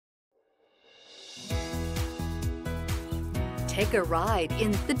Take a ride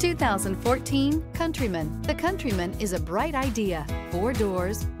in the 2014 Countryman. The Countryman is a bright idea. 4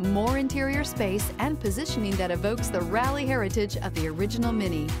 doors, more interior space, and positioning that evokes the rally heritage of the original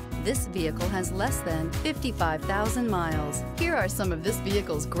Mini. This vehicle has less than 55,000 miles. Here are some of this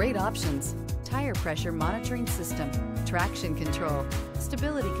vehicle's great options: tire pressure monitoring system, traction control,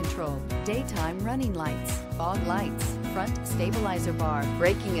 stability control, daytime running lights, fog lights, front stabilizer bar,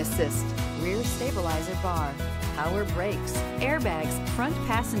 braking assist, rear stabilizer bar, power brakes, airbags, front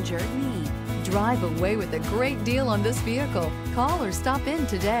passenger knee. Drive away with a great deal on this vehicle. Call or stop in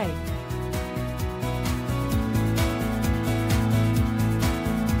today.